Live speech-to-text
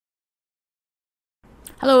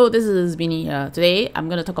Hello, this is Bini here. Today, I'm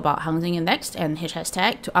going to talk about Hang Seng Index and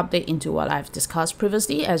HSTech to update into what I've discussed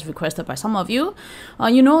previously as requested by some of you.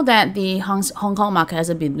 You know that the Hong Kong market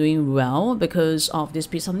hasn't been doing well because of this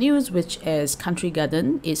piece of news, which is Country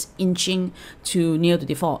Garden is inching to near the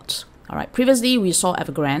default. Alright, previously we saw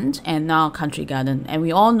Evergrande and now Country Garden, and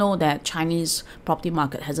we all know that Chinese property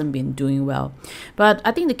market hasn't been doing well. But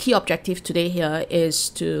I think the key objective today here is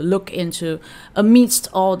to look into, amidst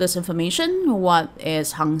all this information, what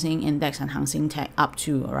is Hang Seng Index and Hang Seng Tech up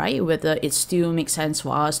to, alright? Whether it still makes sense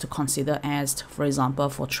for us to consider as, for example,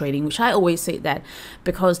 for trading, which I always say that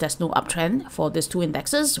because there's no uptrend for these two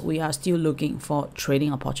indexes, we are still looking for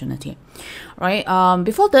trading opportunity. Right?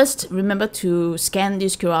 Before this, remember to scan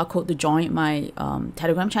this QR code to join my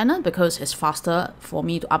Telegram channel because it's faster for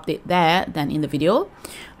me to update there than in the video.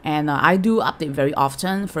 And I do update very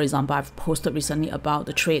often. For example, I've posted recently about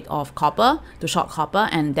the trade of copper, to short copper,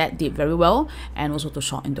 and that did very well. And also to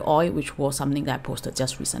short into oil, which was something that I posted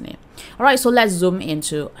just recently. Alright, so let's zoom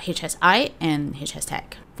into HSI and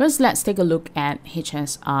HSTech. First, let's take a look at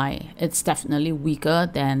HSI. It's definitely weaker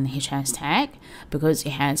than HSTech because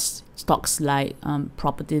it has stocks like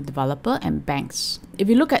property developer and banks. If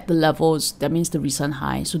you look at the levels, that means the recent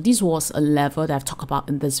high. So this was a level that I've talked about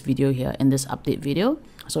in this video here, in this update video.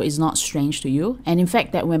 So it's not strange to you. And in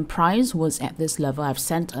fact, that when price was at this level, I've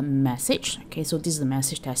sent a message. Okay, so this is the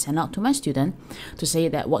message that I sent out to my student to say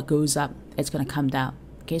that what goes up, it's going to come down.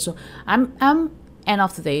 Okay, so I'm end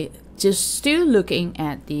of the day, just still looking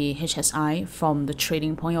at the HSI from the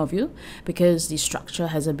trading point of view because the structure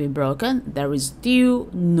hasn't been broken. There is still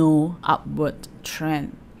no upward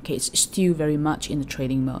trend. Okay, it's still very much in the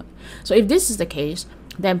trading mode. So if this is the case,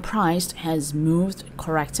 then price has moved,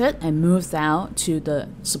 corrected, and moved down to the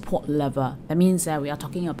support level. That means that we are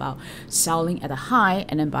talking about selling at a high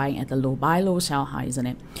and then buying at the low. Buy low, sell high, isn't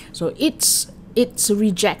it? So it's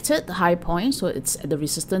rejected the high point, so it's at the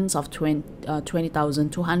resistance of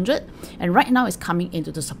 20,200, and right now it's coming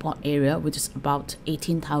into the support area, which is about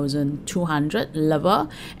 18,200 level,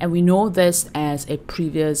 and we know this as a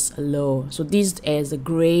previous low. So this is the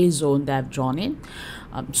gray zone that I've drawn in.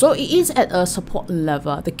 So it is at a support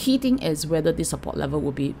level. The key thing is whether this support level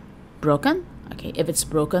will be broken. Okay, if it's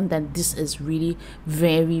broken, then this is really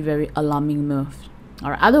very alarming move.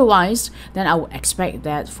 Or otherwise, then I would expect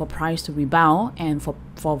that for price to rebound and for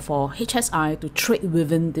HSI to trade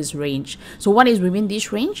within this range. So what is within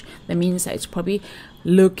this range? That means that it's probably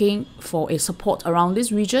looking for a support around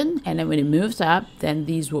this region, and then when it moves up, then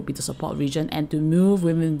these will be the support region, and to move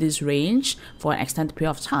within this range for an extended period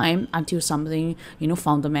of time until something, you know,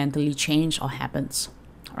 fundamentally change or happens.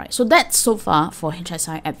 Alright, so that's so far for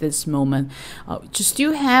HSI at this moment. You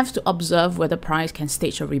still have to observe whether price can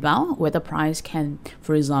stage a rebound, whether price can,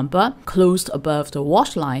 for example, close above the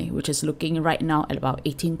wash line, which is looking right now at about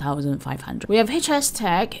 18,500. We have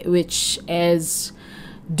HSTech, which is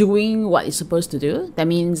doing what it's supposed to do. That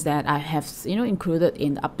means that I have, you know, included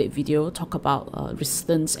in the update video, talk about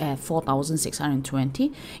resistance at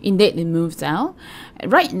 4,620. Indeed, it moved down.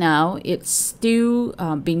 Right now, it's still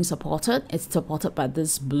being supported. It's supported by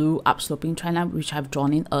this blue upsloping trend line, which I've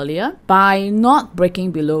drawn in earlier. By not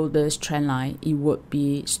breaking below this trend line, it would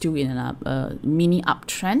be still in a mini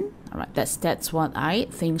uptrend. Alright, that's what I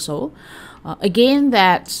think so. Again,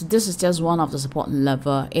 that this is just one of the support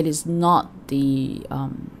level. It is not the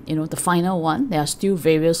you know, the final one. There are still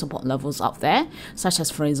various support levels out there, such as,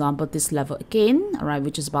 for example, this level again, alright,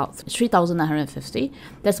 which is about 3,950.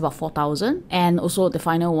 That's about 4,000, and also the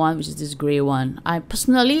final one, which is this gray one. I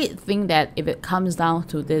personally think that if it comes down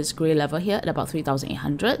to this gray level here at about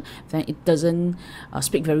 3,800, then it doesn't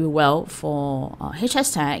speak very well for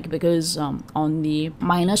HSTech because on the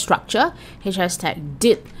minor structure, HSTech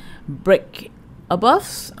did break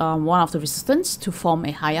above one of the resistance to form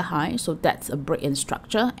a higher high, so that's a break in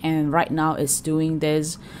structure, and right now it's doing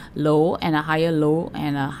this low and a higher low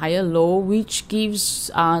and a higher low, which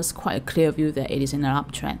gives us quite a clear view that it is in an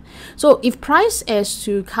uptrend. So if price is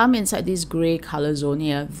to come inside this gray color zone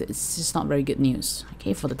here, this is not very good news,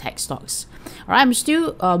 okay, for the tech stocks. All right, I'm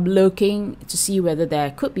still looking to see whether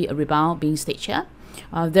there could be a rebound being staged here.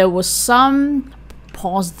 There was some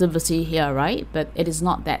positivity here, right? But it is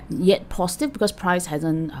not that yet positive because price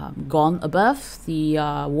hasn't gone above the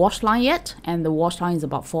wash line yet, and the wash line is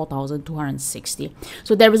about 4,260.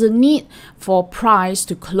 So there is a need for price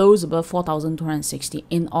to close above 4,260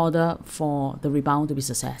 in order for the rebound to be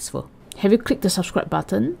successful. Have you clicked the subscribe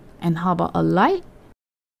button? And how about a like?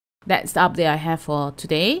 That's the update I have for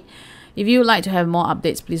today. If you would like to have more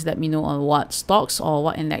updates, please let me know on what stocks or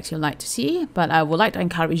what index you'd like to see. But I would like to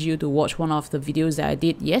encourage you to watch one of the videos that I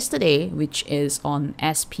did yesterday, which is on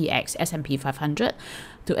SPX, S&P 500,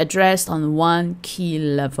 to address on one key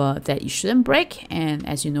level that you shouldn't break. And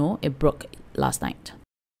as you know, it broke last night.